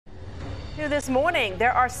New this morning,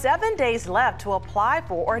 there are 7 days left to apply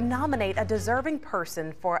for or nominate a deserving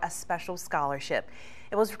person for a special scholarship.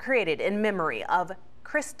 It was created in memory of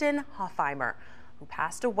Kristen Hofheimer, who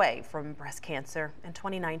passed away from breast cancer in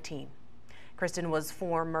 2019. Kristen was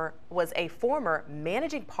a former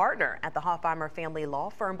managing partner at the Hofheimer Family Law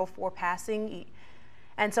Firm before passing.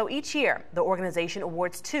 And so each year, the organization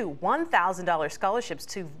awards two $1,000 scholarships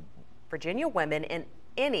to Virginia women in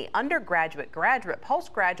any undergraduate, graduate,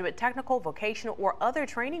 postgraduate, technical, vocational, or other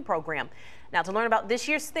training program. Now, to learn about this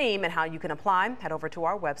year's theme and how you can apply, head over to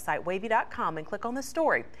our website, wavy.com, and click on the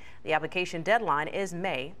story. The application deadline is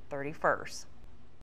May 31st.